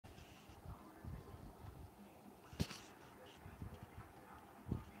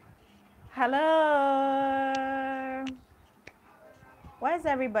Hello. Where's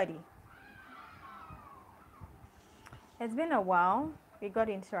everybody? It's been a while. We got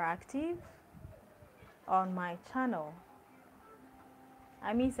interactive on my channel.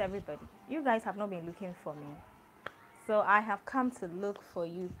 I miss everybody. You guys have not been looking for me. So I have come to look for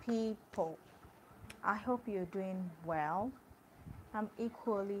you people. I hope you're doing well. I'm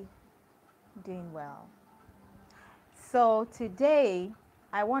equally doing well. So today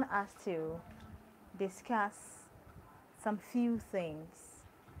I want us to discuss some few things.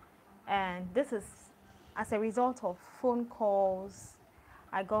 And this is as a result of phone calls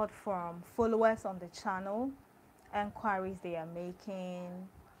I got from followers on the channel, inquiries they are making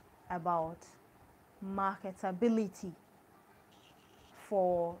about marketability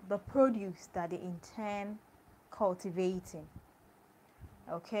for the produce that they intend cultivating.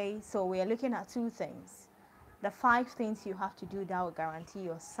 Okay, so we are looking at two things. The 5 things you have to do that will guarantee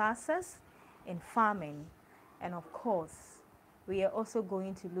your success in farming. And of course, we are also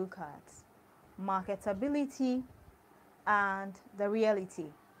going to look at marketability and the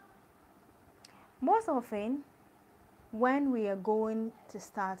reality. Most often, when we are going to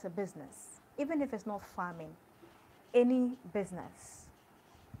start a business, even if it's not farming, any business,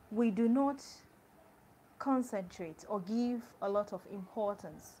 we do not concentrate or give a lot of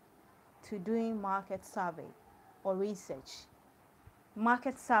importance to doing market survey or research.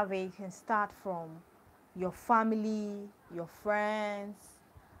 Market survey can start from your family, your friends,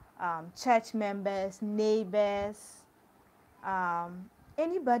 church members, neighbors,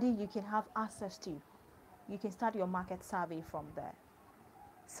 anybody you can have access to. You can start your market survey from there.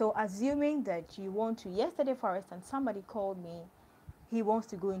 So assuming that you want to, yesterday for instance, somebody called me, he wants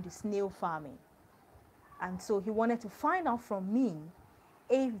to go into snail farming. And so he wanted to find out from me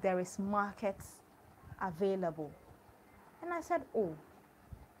if there is markets available. And I said, oh,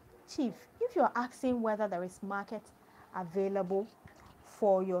 Chief, if you're asking whether there is market available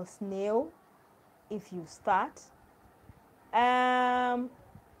for your snail, if you start, that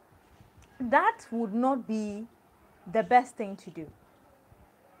would not be the best thing to do.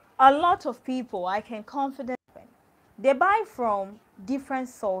 A lot of people, I can confidently, they buy from different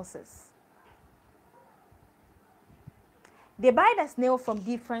sources. They buy the snail from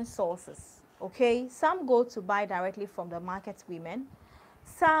different sources, okay? Some go to buy directly from the market women.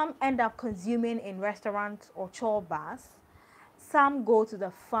 Some end up consuming in restaurants or chore bars. Some go to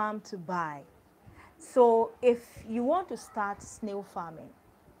the farm to buy. So if you want to start snail farming,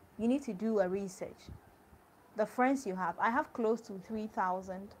 you need to do a research. The friends you have, I have close to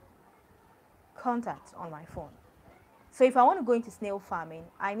 3,000 contacts on my phone. So if I want to go into snail farming,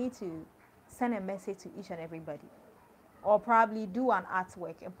 I need to send a message to each and everybody, or probably do an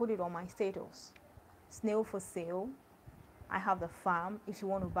artwork and put it on my status. Snail for sale. I have the farm. If you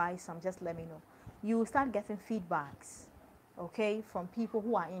want to buy some, just let me know. You will start getting feedbacks, okay, from people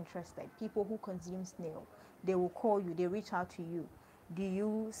who are interested, people who consume snail. They will call you. They reach out to you. Do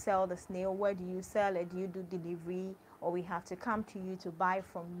you sell the snail? Where do you sell it? Do you do delivery? Or we have to come to you to buy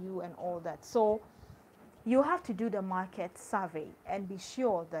from you and all that. So you have to do the market survey and be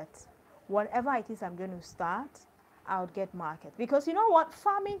sure that whatever it is I'm going to start, I'll get market. Because you know what?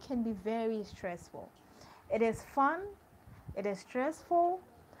 Farming can be very stressful. It is fun. It is stressful.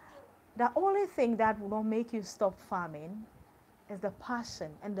 The only thing that will not make you stop farming is the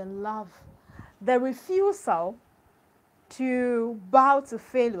passion and the love, the refusal to bow to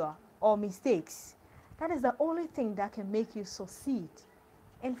failure or mistakes. That is the only thing that can make you succeed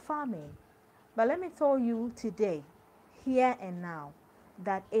in farming. But let me tell you today, here and now,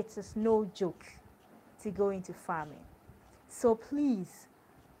 that it is no joke to go into farming. So please,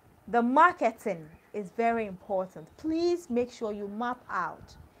 the marketing is very important. Please make sure you map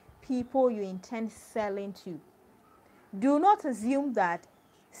out people you intend selling to. Do not assume that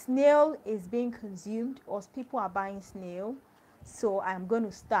snail is being consumed or people are buying snail, so I'm going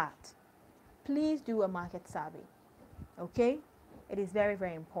to start. Please do a market survey, okay? It is very,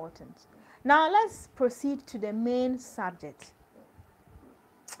 very important. Now let's proceed to the main subject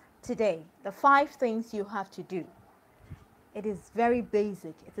today, the 5 things you have to do. It is very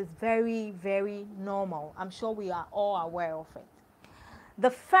basic. It is very, very normal. I'm sure we are all aware of it.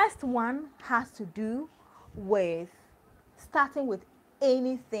 The first one has to do with starting with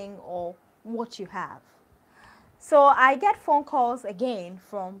anything or what you have. So I get phone calls again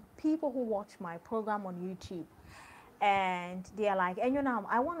from people who watch my program on YouTube, and they are like, and you know,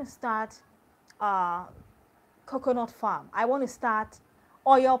 I want to start a coconut farm. I want to start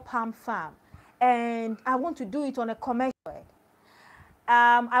oil palm farm, and I want to do it on a commercial.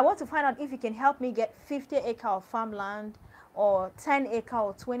 I want to find out if you can help me get 50 acres of farmland or 10 acre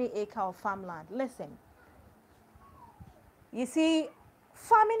or 20 acre of farmland. Listen, you see,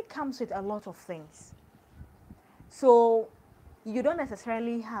 farming comes with a lot of things. So you don't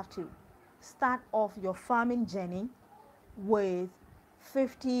necessarily have to start off your farming journey with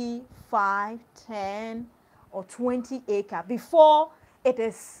 50, 5, 10, or 20 acre before it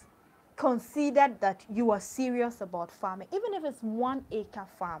is considered that you are serious about farming. Even if it's 1 acre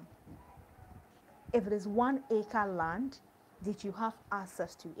farm, if it is 1 acre land that you have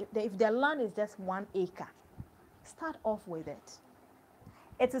access to, if the land is just 1 acre, start off with it.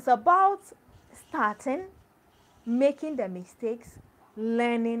 It is about starting, making the mistakes,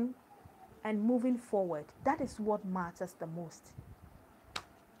 learning, and moving forward. That is what matters the most.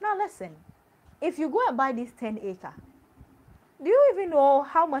 Now listen, if you go and buy this 10 acre, do you even know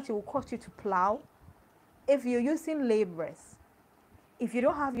how much it will cost you to plow? If you're using laborers, if you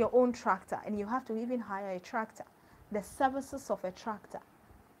don't have your own tractor and you have to even hire a tractor, the services of a tractor,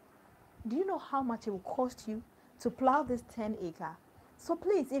 do you know how much it will cost you to plow this 10 acre? So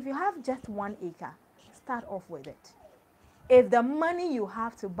please, if you have just 1 acre, start off with it. If the money you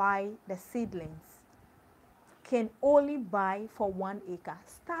have to buy the seedlings can only buy for 1 acre,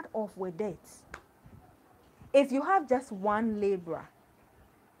 start off with it. If you have just 1 laborer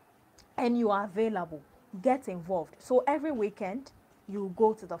and you are available, get involved. So every weekend, you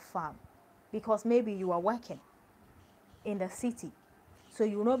go to the farm because maybe you are working in the city. So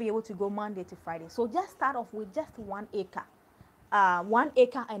you will not be able to go Monday to Friday. So just start off with just 1 acre. 1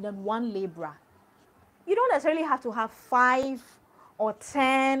 acre and then 1 laborer. You don't necessarily have to have 5 or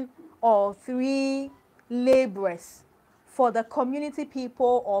 10 or 3 laborers for the community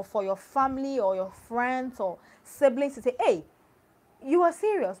people or for your family or your friends or siblings to say, hey, you are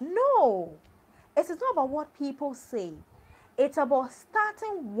serious. No, it is not about what people say. It's about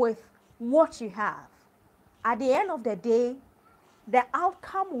starting with what you have. At the end of the day, the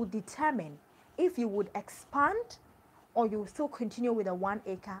outcome will determine if you would expand or you will still continue with a 1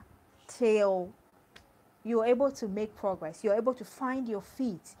 acre till you're able to make progress. You're able to find your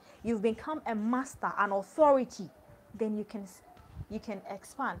feet. You've become a master, an authority. Then you can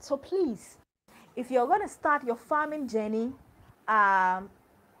expand. So please, if you're going to start your farming journey,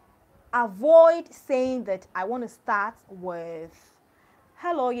 avoid saying that I want to start with,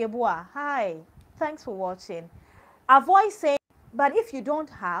 hello, Yebua, hi, thanks for watching. Avoid saying, but if you don't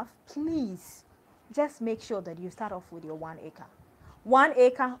have, please, just make sure that you start off with your 1 acre. 1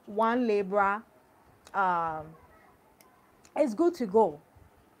 acre, 1 laborer, it's good to go.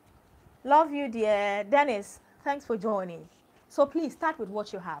 Love you, dear. Dennis, thanks for joining. So please start with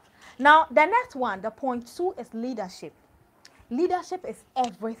what you have. Now, the next one, the point 2 is leadership. Leadership is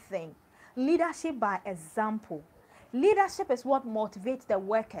everything. Leadership by example. Leadership is what motivates the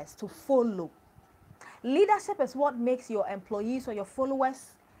workers to follow. Leadership is what makes your employees or your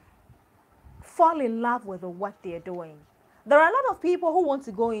followers fall in love with the work they're doing. There are a lot of people who want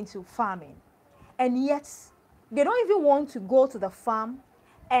to go into farming, and yet they don't even want to go to the farm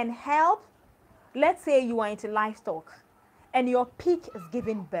and help. Let's say you are into livestock and your pig is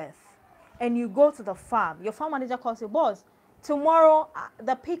giving birth and you go to the farm. Your farm manager calls you, boss, tomorrow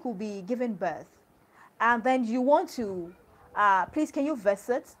the pig will be giving birth. And then you want to, please can you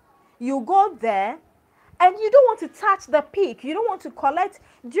visit? You go there and you don't want to touch the pig. You don't want to collect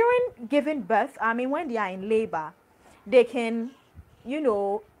during giving birth. I mean, when they are in labor, they can, you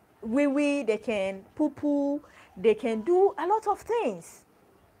know, wee-wee, they can poo-poo, they can do a lot of things.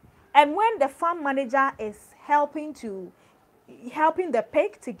 And when the farm manager is helping the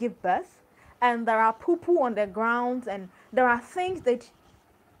pig to give birth, and there are poo-poo on the ground, and there are things that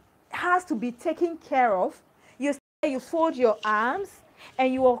has to be taken care of, you fold your arms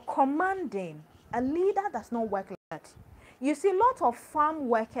and you are commanding. A leader does not work like that. You see, a lot of farm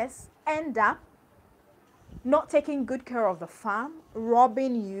workers end up not taking good care of the farm,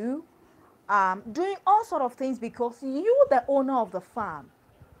 robbing you, doing all sort of things because you're the owner of the farm.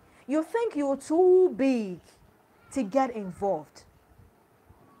 You think you're too big to get involved.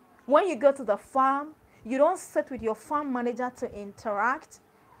 When you go to the farm, you don't sit with your farm manager to interact.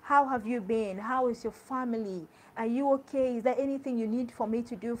 How have you been? How is your family? Are you okay? Is there anything you need for me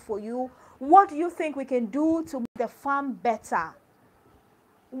to do for you? What do you think we can do to make the farm better?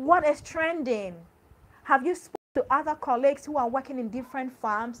 What is trending? Have you spoken to other colleagues who are working in different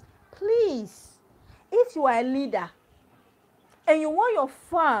farms? Please, if you are a leader and you want your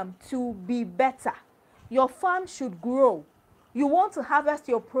farm to be better, your farm should grow. You want to harvest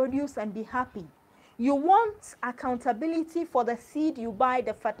your produce and be happy. You want accountability for the seed you buy,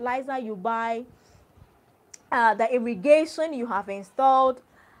 the fertilizer you buy, the irrigation you have installed.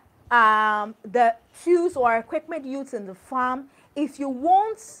 the tools or equipment used in the farm. If you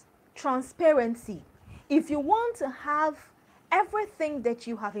want transparency, if you want to have everything that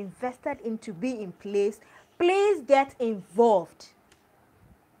you have invested in to be in place, please get involved.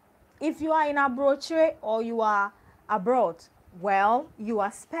 If you are in Abrochire or you are abroad, well, you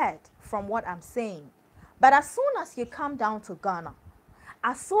are spared from what I'm saying. But as soon as you come down to Ghana,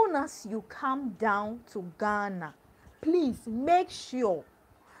 please make sure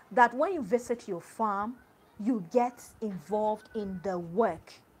that when you visit your farm, you get involved in the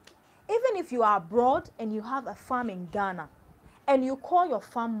work. Even if you are abroad and you have a farm in Ghana and you call your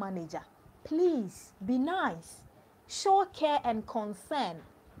farm manager, please be nice. Show care and concern.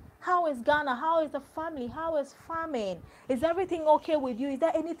 How is Ghana? How is the family? How is farming? Is everything okay with you? Is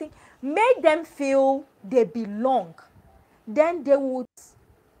there anything? Make them feel they belong. Then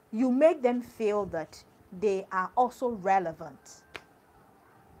you make them feel that they are also relevant.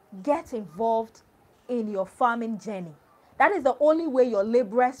 Get involved in your farming journey. That is the only way your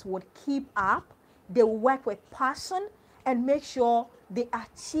laborers would keep up. They will work with passion and make sure they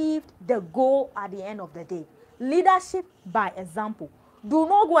achieved the goal at the end of the day. Leadership by example. Do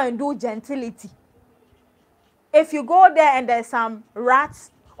not go and do gentility. If you go there and there's some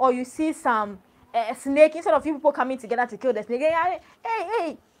rats or you see some snake, instead of you people coming together to kill the snake,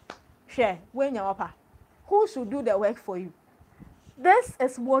 hey, share, when you're up, who should do the work for you? This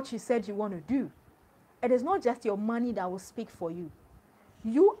is what you said you want to do. It is not just your money that will speak for you.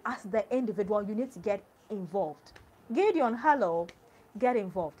 You as the individual, you need to get involved. Gideon, hello, get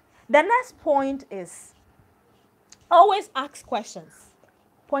involved. The next point is always ask questions.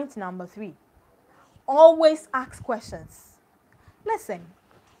 Point number 3. Always ask questions. Listen,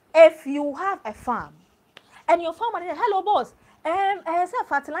 if you have a farm and your farmer says, hello boss,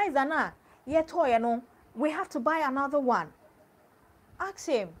 fertilizer now, we have to buy another one. Ask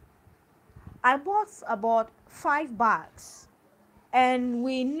him, I bought about 5 bags and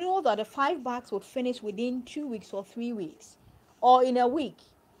we know that the 5 bags would finish within 2 weeks or 3 weeks or in a week.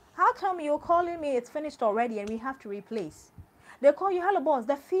 How come you're calling me it's finished already and we have to replace? They call you, hello boss,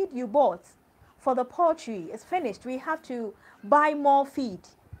 the feed you bought for the poultry is finished. We have to buy more feed.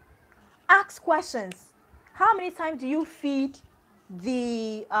 Ask questions. How many times do you feed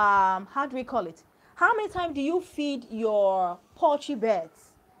the, how do we call it? How many times do you feed your poultry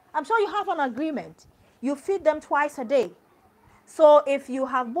birds? I'm sure you have an agreement. You feed them twice a day. So if you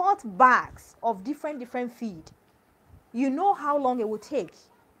have bought bags of different feed, you know how long it will take.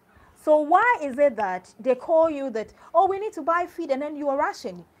 So why is it that they call you that, oh, we need to buy feed and then you are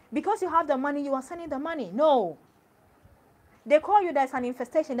rushing? Because you have the money, you are sending the money. No. They call you there's an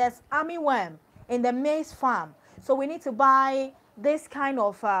infestation, there's armyworm in the maize farm. So we need to buy this kind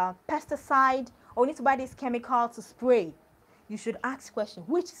of pesticide or we need to buy this chemical to spray. You should ask questions.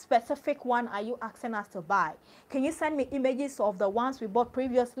 Which specific one are you asking us to buy? Can you send me images of the ones we bought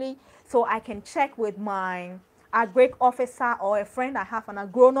previously so I can check with my agric officer or a friend I have, an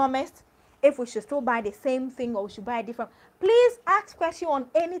agronomist, if we should still buy the same thing or we should buy a different. Please ask questions on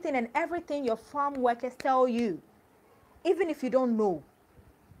anything and everything your farm workers tell you, even if you don't know.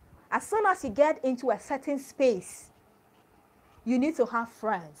 As soon as you get into a certain space, you need to have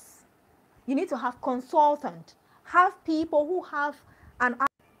friends. You need to have consultants. Have people who have an...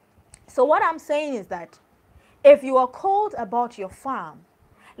 So what I'm saying is that if you are called about your farm,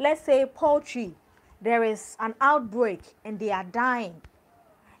 let's say poultry, there is an outbreak and they are dying,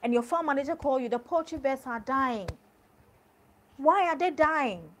 and your farm manager calls you, the poultry birds are dying. Why are they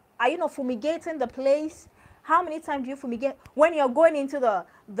dying? Are you not fumigating the place? How many times do you fumigate? When you're going into the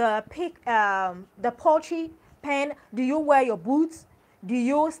poultry pen, do you wear your boots? Do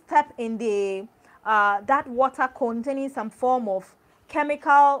you step in the that water containing some form of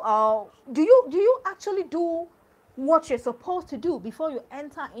chemical? Do you actually do what you're supposed to do before you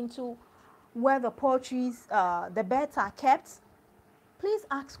enter into where the poultries, the birds are kept? Please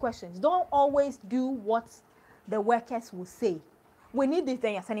ask questions. Don't always do what the workers will say. We need this,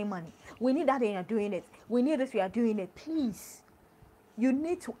 then you're sending money. We need that, then you're doing it. We need this, we are doing it. Please, you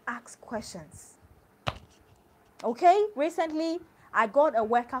need to ask questions. Okay? Recently, I got a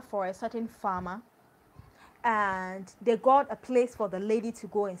worker for a certain farmer, and they got a place for the lady to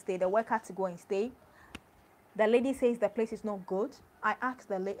go and stay, the worker to go and stay. The lady says the place is not good. I asked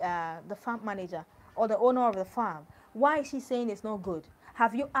the farm manager or the owner of the farm, why is she saying it's not good?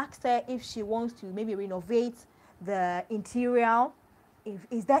 Have you asked her if she wants to maybe renovate the interior?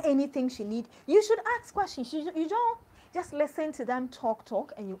 Is there anything she needs? You should ask questions. You don't just listen to them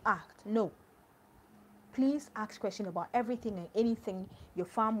talk and you act. No. Please ask questions about everything and anything your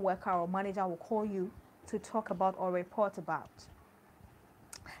farm worker or manager will call you to talk about or report about.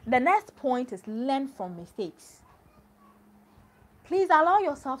 The next point is learn from mistakes. Please allow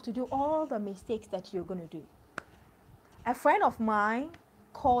yourself to do all the mistakes that you're going to do. A friend of mine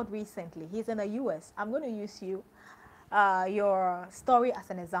called recently. He's in the US. I'm going to use your story as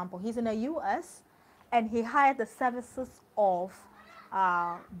an example. He's in the US and he hired the services of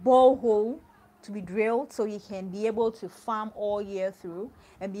borehole to be drilled so he can be able to farm all year through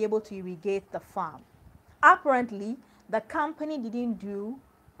and be able to irrigate the farm. Apparently, the company didn't do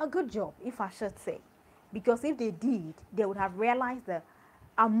a good job, if I should say, because if they did, they would have realized the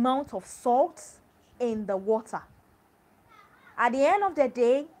amount of salt in the water. At the end of the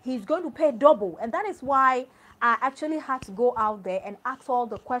day, he's going to pay double, and that is why I actually had to go out there and ask all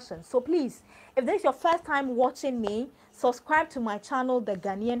the questions. So please, if this is your first time watching me, subscribe to my channel, The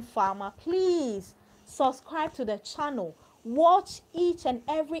Ghanaian Farmer. Please subscribe to the channel. Watch each and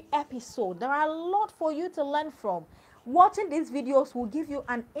every episode. There are a lot for you to learn from. Watching these videos will give you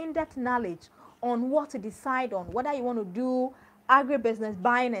an in-depth knowledge on what to decide on, whether you want to do agribusiness,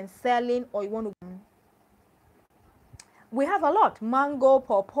 buying and selling, or you want to... We have a lot. Mango,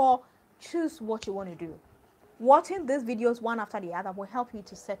 pawpaw. Choose what you want to do. Watching these videos one after the other will help you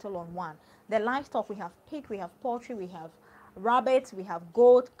to settle on one. The livestock, we have pig, we have poultry, we have rabbits, we have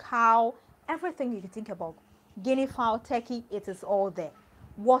goat, cow, everything you can think about. Guinea fowl, turkey, it is all there.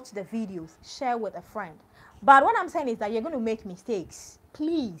 Watch the videos, share with a friend. But what I'm saying is that you're going to make mistakes.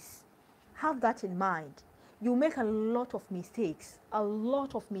 Please have that in mind. You make a lot of mistakes, a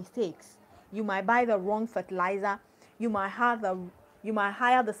lot of mistakes. You might buy the wrong fertilizer. You might hire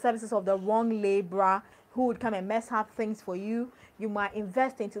the services of the wrong laborer who would come and mess up things for you. You might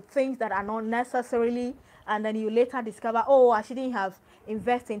invest into things that are not necessarily, and then you later discover, oh, I shouldn't have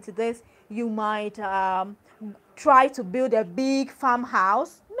invested into this. You might try to build a big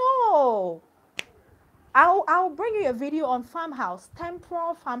farmhouse. No. I'll bring you a video on farmhouse,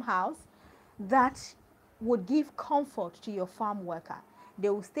 temporal farmhouse, that would give comfort to your farm worker. They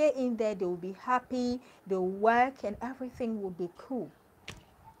will stay in there, they will be happy, they will work, and everything will be cool.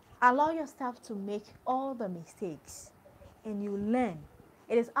 Allow yourself to make all the mistakes, and you learn.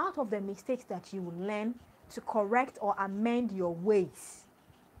 It is out of the mistakes that you will learn to correct or amend your ways.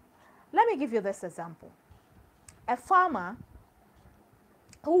 Let me give you this example. A farmer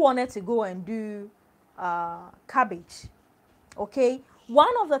who wanted to go and do cabbage, okay?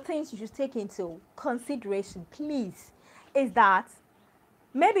 One of the things you should take into consideration, please, is that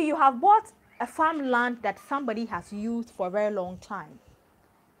maybe you have bought a farmland that somebody has used for a very long time,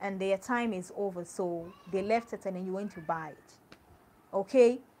 and their time is over, so they left it and then you went to buy it,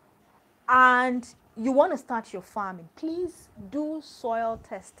 okay? And you want to start your farming. Please do soil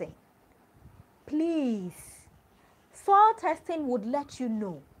testing. Please. Soil testing would let you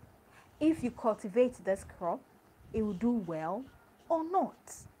know if you cultivate this crop, it will do well or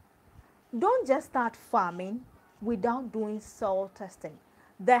not. Don't just start farming without doing soil testing.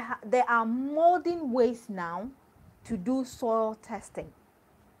 There are modern ways now to do soil testing,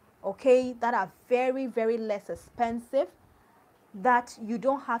 okay, that are very, very less expensive, that you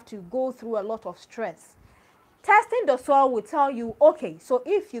don't have to go through a lot of stress. Testing the soil will tell you, okay, so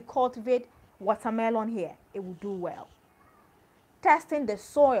if you cultivate watermelon here, it will do well. Testing the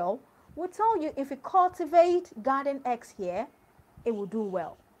soil will tell you if you cultivate garden eggs here, it will do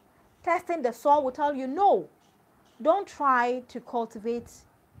well. Testing the soil will tell you, no, don't try to cultivate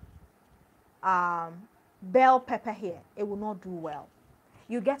bell pepper here. It will not do well.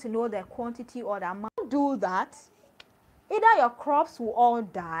 You get to know the quantity or the amount. Do that. Either your crops will all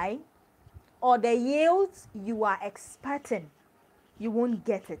die, or the yields you are expecting, you won't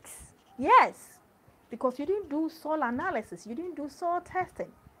get it. Yes, because you didn't do soil analysis. You didn't do soil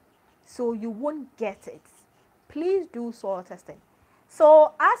testing. So you won't get it. Please do soil testing.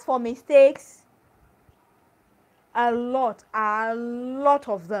 So as for mistakes, a lot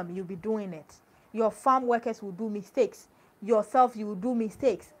of them, you'll be doing it. Your farm workers will do mistakes. Yourself, you will do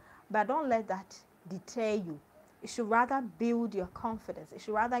mistakes. But don't let that deter you. It should rather build your confidence. It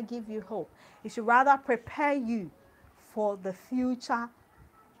should rather give you hope. It should rather prepare you for the future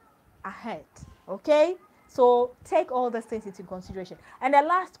ahead. Okay? So take all those things into consideration. And the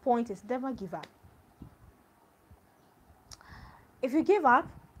last point is never give up. If you give up,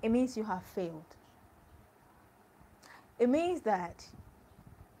 it means you have failed. It means that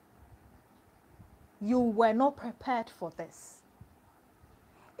you were not prepared for this.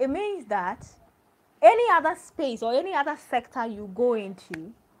 It means that any other space or any other sector you go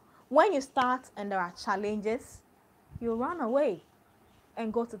into, when you start and there are challenges, you run away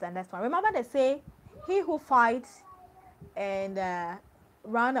and go to the next one. Remember they say, he who fights and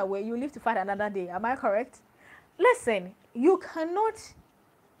run away, you live to fight another day. Am I correct? Listen, you cannot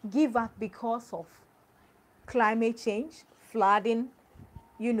give up because of climate change, flooding,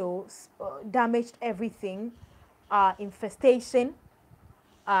 damaged everything, infestation,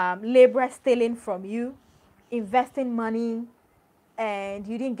 labor stealing from you, investing money, and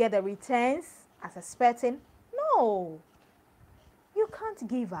you didn't get the returns as expecting. No, you can't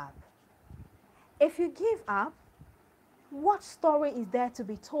give up. If you give up, what story is there to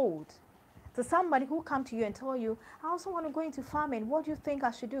be told? To somebody who come to you and tell you, I also want to go into farming. What do you think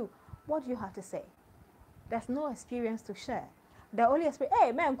I should do? What do you have to say? There's no experience to share. The only experience,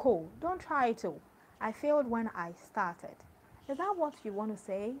 hey man, cool, don't try it too. I failed when I started. Is that what you want to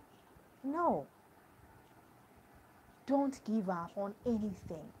say? No. Don't give up on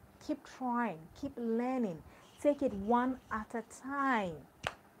anything. Keep trying, keep learning. Take it one at a time.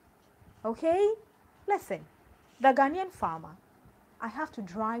 Okay? Listen, the Ghanaian farmer, I have to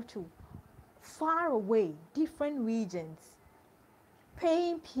drive to far away, different regions,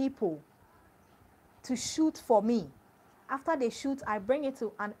 paying people to shoot for me. After they shoot, I bring it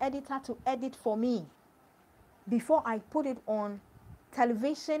to an editor to edit for me before I put it on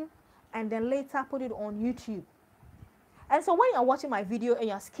television and then later put it on YouTube. And so when you're watching my video and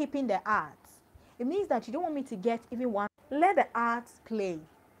you're skipping the ads, it means that you don't want me to get even one. Let the ads play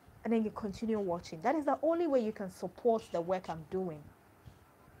and then you continue watching. That is the only way you can support the work I'm doing.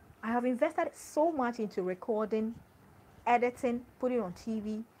 I have invested so much into recording, editing, putting it on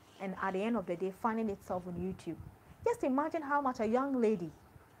TV, and at the end of the day, finding itself on YouTube. Just imagine how much a young lady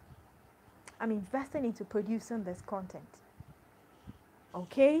I'm investing into producing this content.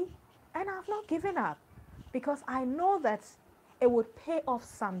 Okay? And I've not given up because I know that it would pay off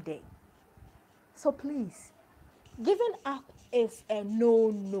someday. So please, giving up is a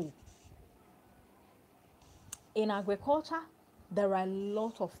no-no. In agriculture, there are a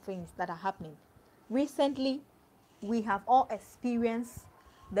lot of things that are happening. Recently, we have all experienced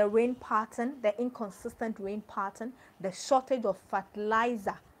the rain pattern, the inconsistent rain pattern, the shortage of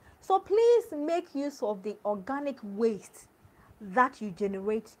fertilizer. So please make use of the organic waste that you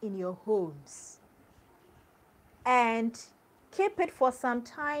generate in your homes. And keep it for some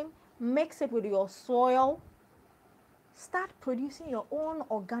time, mix it with your soil. Start producing your own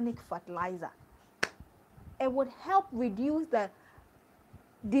organic fertilizer. It would help reduce the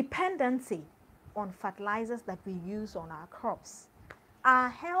dependency on fertilizers that we use on our crops. Our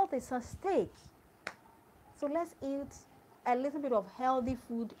health is at stake. So let's eat a little bit of healthy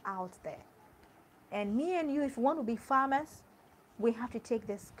food out there. And me and you, if we want to be farmers, we have to take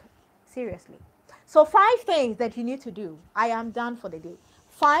this seriously. So 5 things that you need to do. I am done for the day.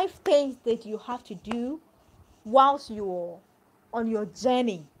 5 things that you have to do whilst you're on your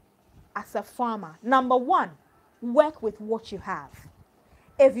journey as a farmer. Number 1, work with what you have.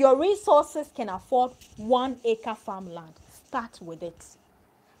 If your resources can afford 1 acre farmland, start with it.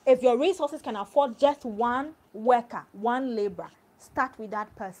 If your resources can afford just 1 worker, 1 laborer, start with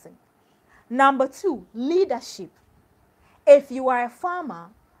that person. Number 2, leadership. If you are a farmer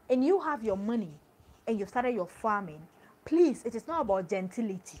and you have your money and you started your farming, please, it is not about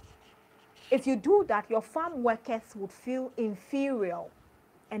gentility. If you do that, your farm workers would feel inferior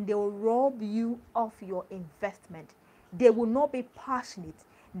and they will rob you of your investment. They will not be passionate.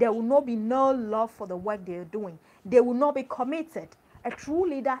 There will not be no love for the work they are doing. They will not be committed. A true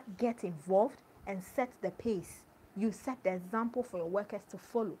leader gets involved and sets the pace. You set the example for your workers to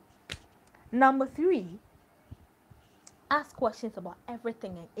follow. Number 3, ask questions about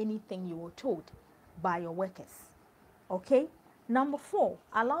everything and anything you were told by your workers. Okay? Number 4,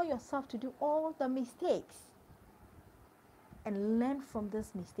 allow yourself to do all the mistakes and learn from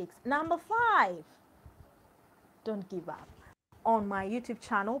these mistakes. Number 5, don't give up. On my YouTube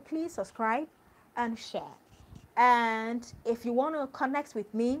channel, please subscribe and share. And if you want to connect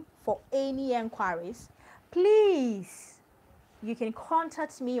with me for any inquiries, please, you can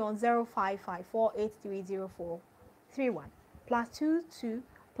contact me on 0554830431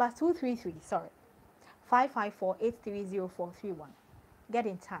 +233 554830431. Get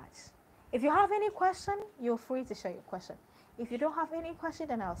in touch. If you have any question, you're free to share your question. If you don't have any question,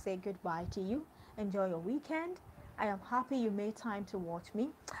 then I'll say goodbye to you. Enjoy your weekend. I am happy you made time to watch me.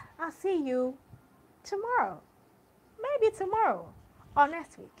 I'll see you tomorrow. Maybe tomorrow or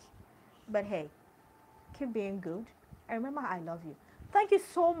next week. But hey, keep being good. And remember, I love you. Thank you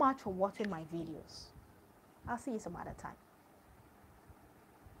so much for watching my videos. I'll see you some other time.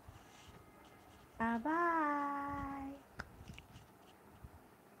 Bye-bye.